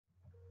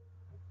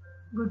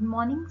Good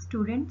morning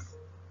students.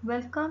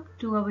 Welcome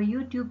to our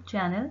YouTube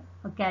channel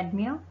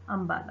Academia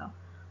Ambala.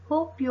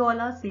 Hope you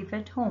all are safe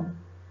at home.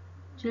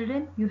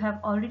 Children, you have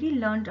already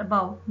learned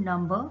about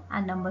number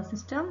and number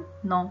system.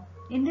 Now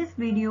in this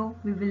video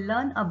we will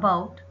learn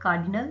about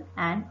cardinal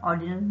and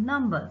ordinal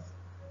numbers.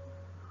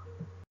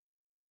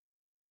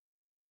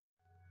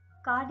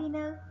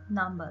 Cardinal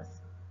numbers.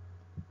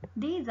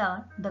 These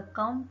are the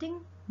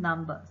counting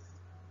numbers.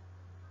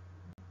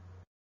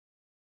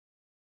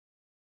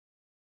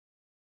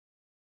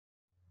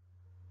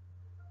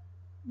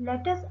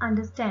 Let us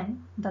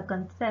understand the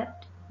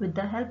concept with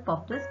the help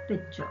of this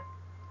picture.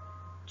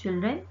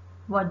 Children,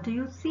 what do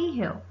you see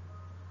here?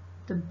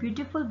 The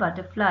beautiful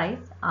butterflies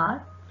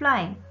are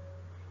flying.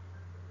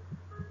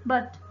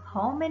 But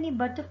how many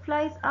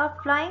butterflies are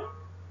flying?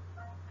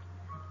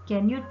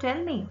 Can you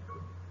tell me?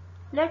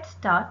 Let's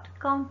start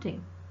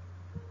counting.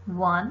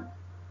 1,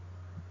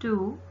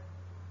 2,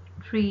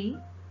 3,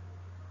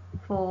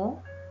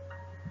 4,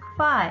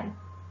 5.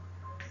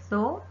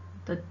 So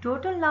the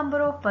total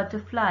number of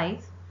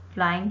butterflies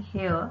flying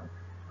here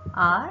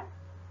are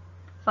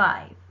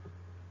 5.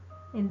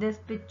 In this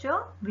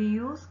picture, we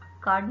use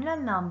cardinal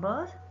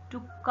numbers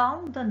to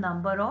count the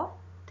number of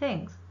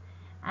things,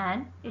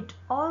 and it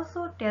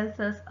also tells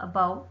us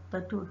about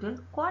the total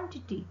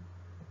quantity.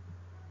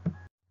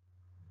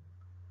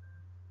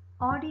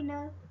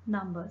 Ordinal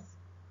numbers.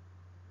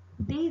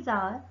 These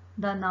are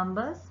the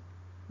numbers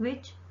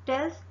which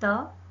tells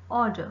the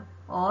order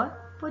or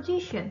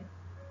position.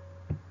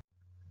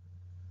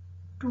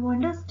 To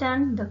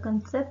understand the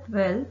concept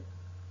well,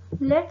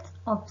 let's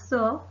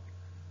observe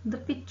the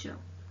picture.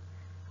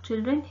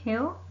 Children,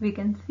 here we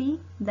can see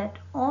that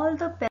all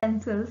the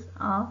pencils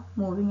are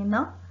moving in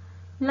a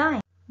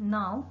line.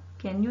 Now,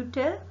 can you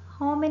tell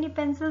how many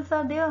pencils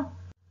are there?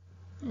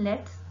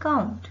 Let's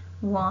count.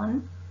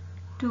 1,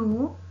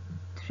 2,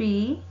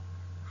 3,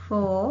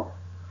 4,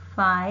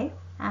 5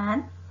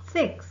 and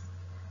 6.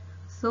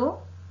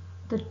 So,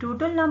 the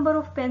total number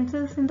of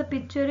pencils in the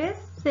picture is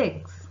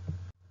 6.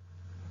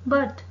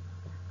 But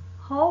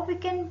how we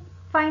can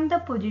find the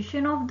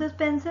position of these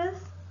pencils?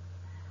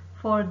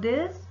 For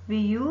this, we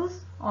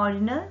use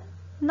ordinal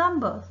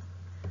numbers.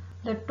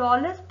 The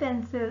tallest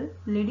pencil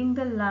leading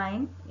the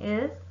line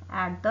is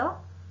at the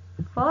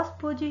first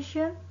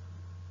position,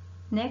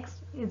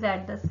 next is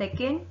at the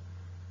second,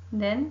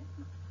 then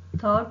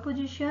third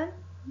position,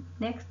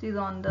 next is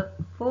on the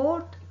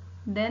fourth,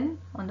 then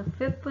on the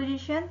fifth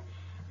position,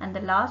 and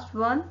the last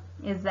one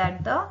is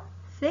at the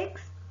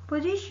sixth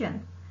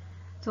position.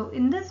 So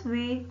in this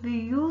way we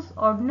use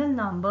ordinal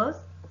numbers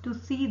to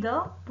see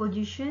the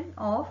position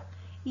of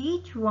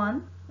each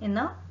one in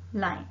a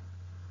line.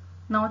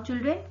 Now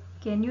children,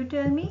 can you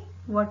tell me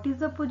what is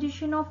the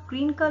position of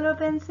green color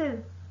pencil?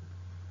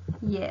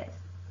 Yes,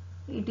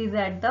 it is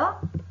at the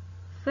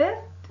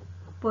fifth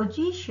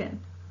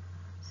position.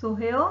 So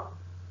here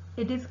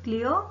it is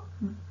clear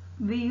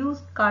we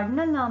use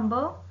cardinal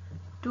number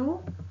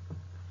to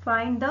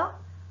find the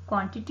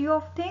quantity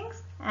of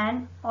things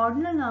and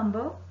ordinal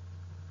number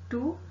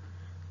to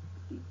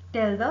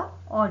tell the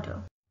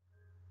order.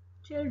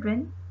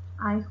 Children,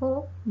 I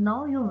hope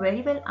now you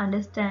very well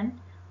understand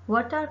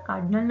what are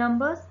cardinal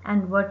numbers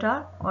and what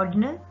are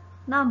ordinal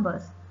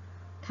numbers.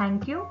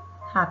 Thank you.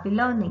 Happy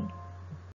learning.